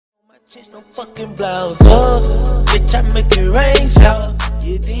Change no fucking blouse up, bitch, I make it rain shower.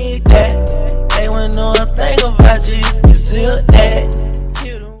 You did that, they wanna know a thing about you, you still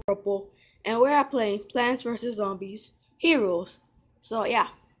that. Purple, and we're playing Plants vs Zombies Heroes. So yeah,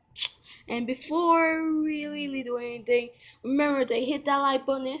 and before we really do anything, remember to hit that like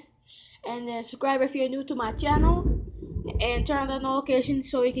button and then subscribe if you're new to my channel, and turn on the notifications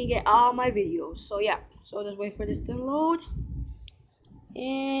so you can get all my videos. So yeah, so just wait for this to load,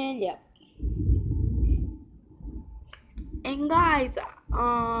 and yeah. And guys,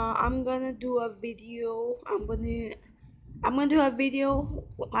 I'm gonna do a video. I'm gonna do a video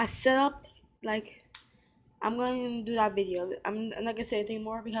with my setup. Like, I'm gonna do that video. I'm not gonna say anything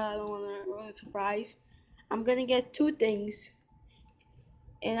more because I don't wanna ruin a surprise. I'm gonna get 2 things,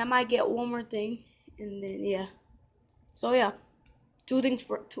 and I might get 1 more thing, and then yeah. So yeah, 3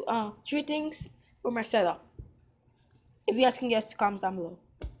 things for my setup. If you guys can guess, comments down below.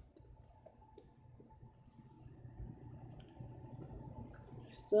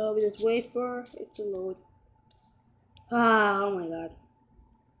 So we just wait for it to load. Oh my god.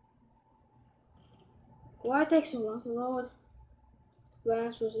 Why it take so long to load?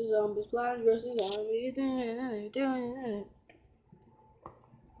 Plants vs Zombies, Plants vs Zombies.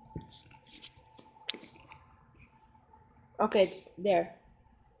 Okay, it's there.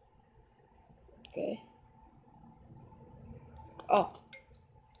 Okay. Oh.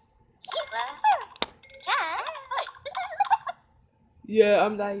 Yeah,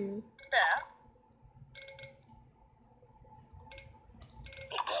 I'm dying.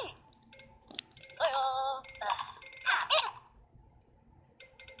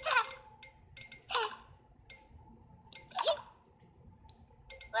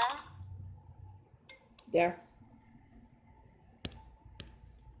 There.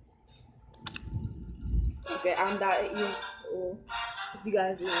 Okay, I'm that. If you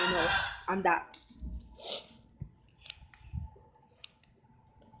guys don't know, I'm that.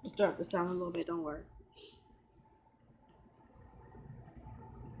 Just turn up the sound a little bit, don't worry.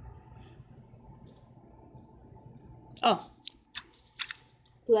 Oh.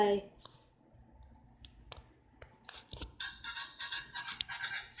 Play.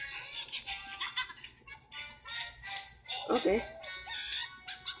 Okay.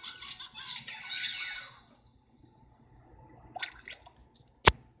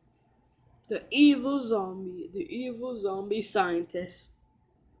 The evil zombie scientist.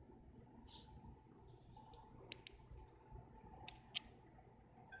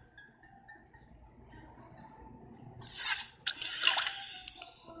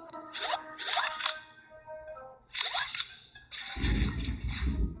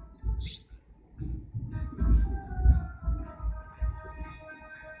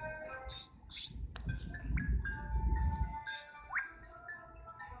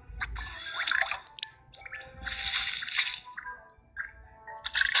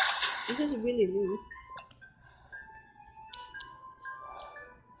 This is really new.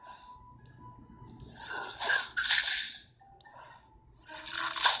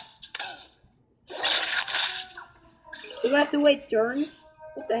 Do we have to wait turns?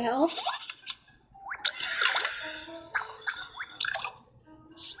 What the hell?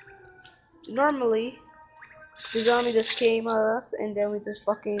 Normally, the zombie just came at us and then we just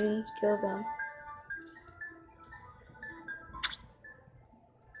fucking killed them.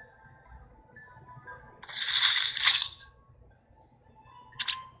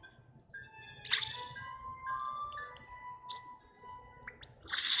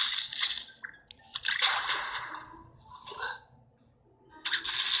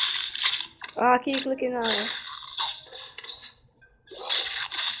 I keep clicking on it.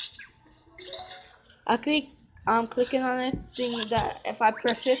 I'm clicking on it, thinking that if I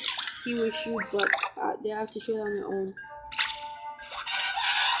press it, he will shoot, but they have to shoot on their own.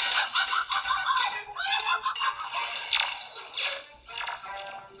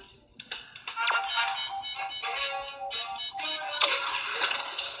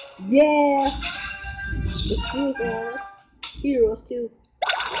 Yeah! The fools are heroes too.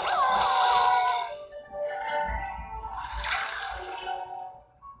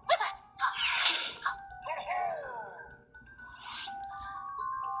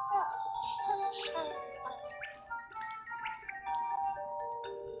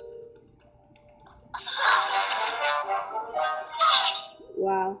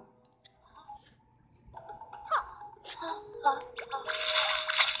 Wow.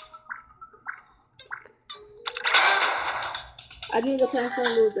 I knew the plant's gonna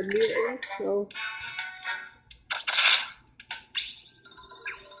lose immediately, so.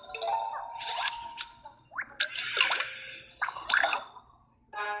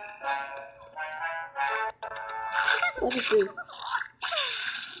 What is this?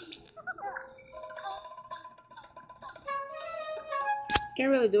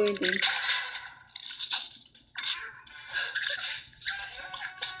 Can't really do anything.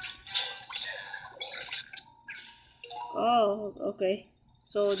 Oh, okay.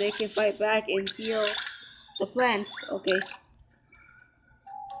 So they can fight back and heal the plants. Okay.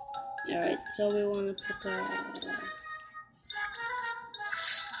 Alright, so we want to put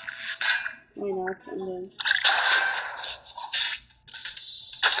why not? And then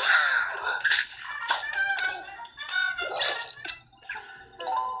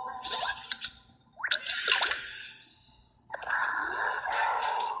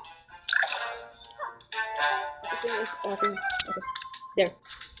this thing is okay. There.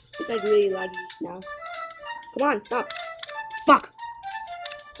 It's like really laggy now. Come on, stop. Fuck.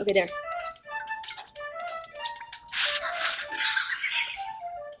 Okay, there.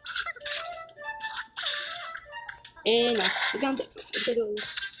 And now, it's gonna do.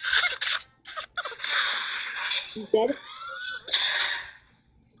 He's dead.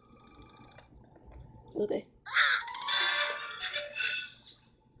 Okay.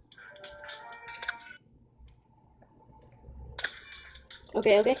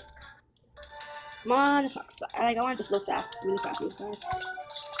 Okay, okay. Come on. I want to slow fast. Really fast, really fast.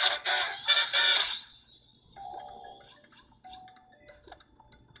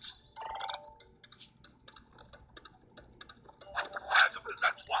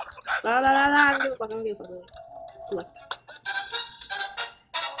 La la la la. I don't give a fuck. I don't give a fuck. Really. Collect.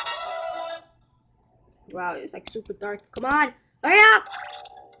 Wow, it's like super dark. Come on. Hurry up.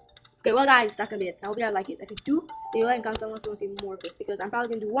 Okay, well guys, that's gonna be it. I hope you guys like it. If you do, then you like and comment down below if you want to see more of this, because I'm probably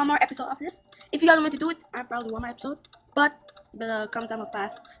gonna do one more episode of this. If you guys want me to do it, I'll probably do one more episode. But comment down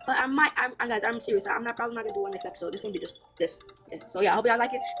fast. But guys, I'm serious. I'm probably not gonna do one next episode. It's gonna be just this. Yeah. So yeah, I hope you guys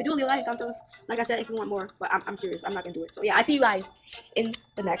like it. If you do, leave a like and comment down. Like I said, if you want more. But I'm serious. I'm not gonna do it. So yeah, I see you guys in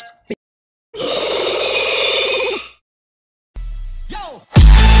the next video.